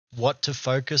What to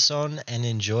focus on and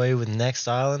enjoy with Next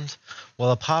Island?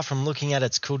 Well, apart from looking at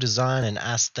its cool design and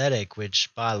aesthetic, which,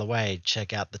 by the way,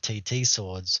 check out the TT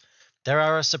swords, there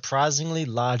are a surprisingly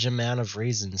large amount of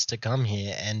reasons to come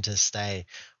here and to stay,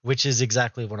 which is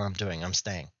exactly what I'm doing. I'm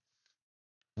staying.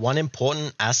 One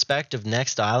important aspect of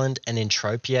Next Island and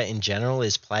Entropia in general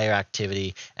is player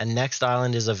activity, and Next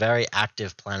Island is a very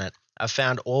active planet. I've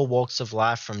found all walks of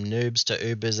life from noobs to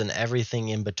Ubers and everything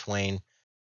in between.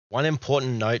 One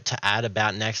important note to add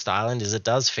about Next Island is it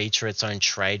does feature its own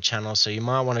trade channel, so you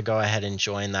might want to go ahead and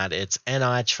join that. It's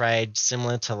NI trade,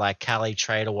 similar to like Cali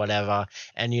trade or whatever,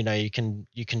 and you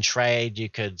can trade, you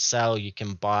could sell, you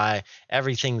can buy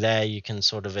everything there. You can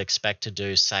sort of expect to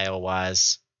do sale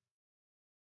wise.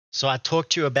 So I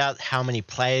talked to you about how many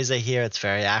players are here. It's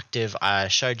very active. I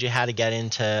showed you how to get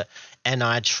into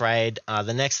NI trade.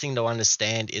 The next thing to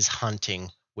understand is hunting,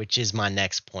 which is my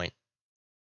next point.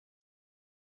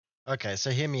 Okay, so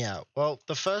hear me out. Well,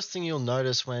 the first thing you'll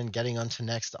notice when getting onto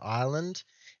Next Island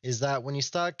is that when you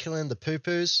start killing the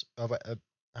poo-poos,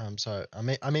 I'm sorry, I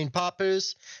mean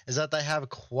papoos, is that they have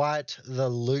quite the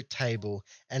loot table,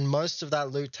 and most of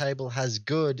that loot table has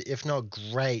good, if not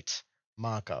great,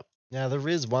 markup. Now, there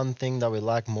is one thing that we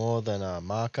like more than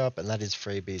markup, and that is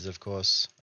freebies, of course.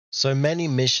 So many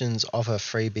missions offer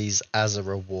freebies as a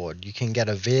reward. You can get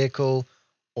a vehicle,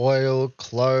 oil,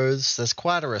 clothes. There's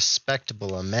quite a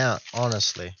respectable amount,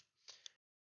 honestly.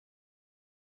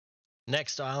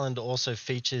 Next Island also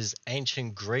features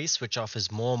ancient Greece, which offers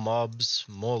more mobs,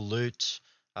 more loot,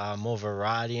 more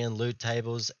variety in loot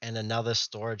tables, and another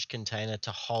storage container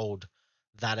to hold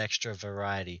that extra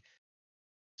variety.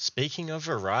 Speaking of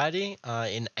variety,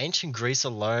 in ancient Greece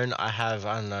alone, I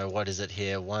don't know, what is it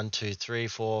here? One, two, three,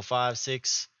 four, five,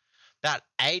 six, about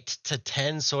 8 to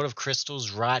 10 sort of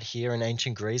crystals right here in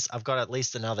ancient Greece. I've got at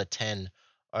least another 10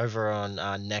 over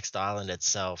on Next Island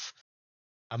itself.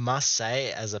 I must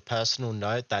say, as a personal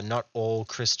note, that not all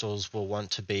crystals will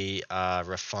want to be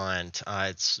refined.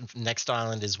 It's Next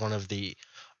Island is one of the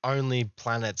only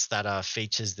planets that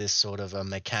features this sort of a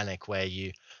mechanic where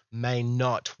you may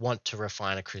not want to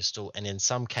refine a crystal, and in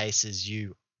some cases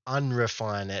you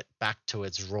unrefine it back to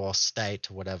its raw state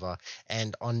or whatever.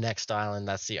 And on Next Island,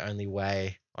 that's the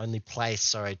only place,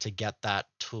 sorry, to get that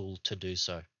tool to do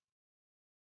so.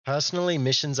 Personally,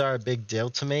 missions are a big deal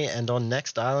to me, and on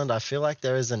Next Island, I feel like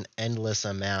there is an endless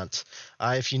amount.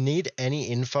 If you need any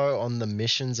info on the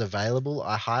missions available,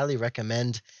 I highly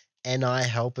recommend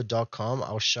nihelper.com.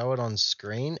 I'll show it on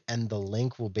screen, and the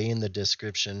link will be in the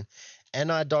description.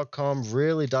 ni.com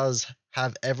really does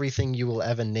have everything you will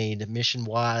ever need,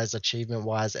 mission-wise,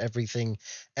 achievement-wise, everything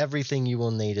you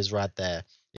will need is right there.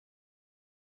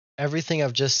 Everything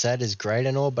I've just said is great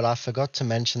and all, but I forgot to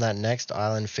mention that Next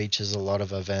Island features a lot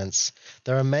of events.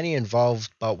 There are many involved,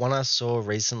 but one I saw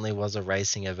recently was a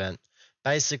racing event.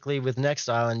 Basically, with Next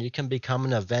Island, you can become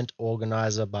an event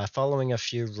organizer by following a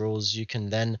few rules. You can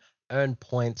then earn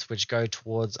points, which go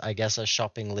towards, I guess, a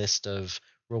shopping list of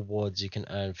rewards you can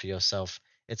earn for yourself.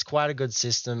 It's quite a good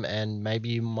system, and maybe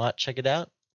you might check it out.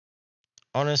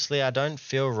 Honestly, I don't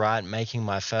feel right making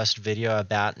my first video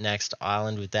about Next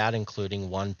Island without including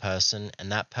one person,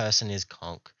 and that person is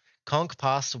Conk. Conk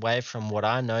passed away from what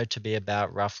I know to be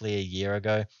about roughly a year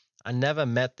ago. I never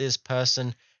met this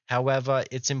person. However,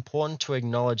 it's important to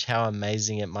acknowledge how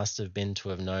amazing it must have been to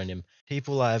have known him.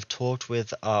 People I have talked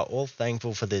with are all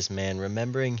thankful for this man,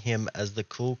 remembering him as the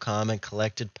cool, calm, and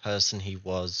collected person he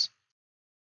was.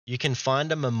 You can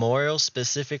find a memorial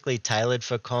specifically tailored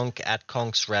for Conk at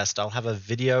Conk's Rest. I'll have a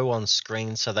video on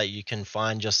screen so that you can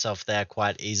find yourself there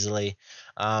quite easily.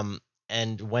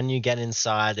 And when you get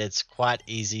inside, it's quite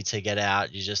easy to get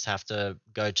out. You just have to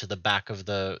go to the back of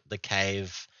the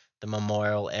cave, the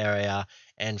memorial area,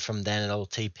 and from then it'll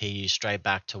TP you straight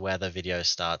back to where the video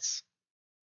starts.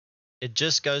 It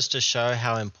just goes to show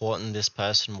how important this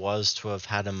person was to have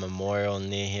had a memorial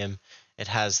near him. It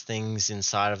has things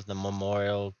inside of the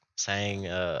memorial saying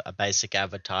a basic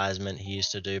advertisement he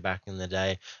used to do back in the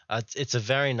day. It's a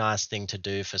very nice thing to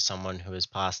do for someone who has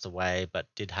passed away but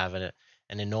did have an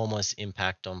enormous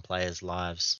impact on players'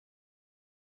 lives.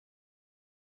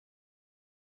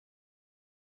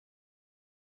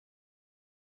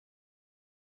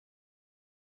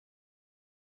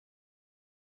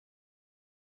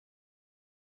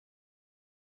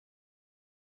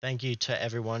 Thank you to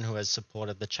everyone who has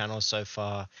supported the channel so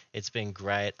far. It's been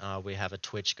great. We have a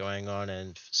Twitch going on,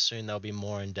 and soon there'll be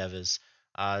more endeavors.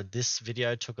 This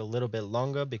video took a little bit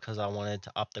longer because I wanted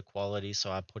to up the quality, so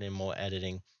I put in more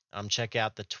editing. Check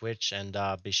out the Twitch, and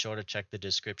be sure to check the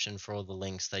description for all the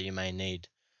links that you may need.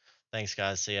 Thanks,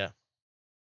 guys. See ya.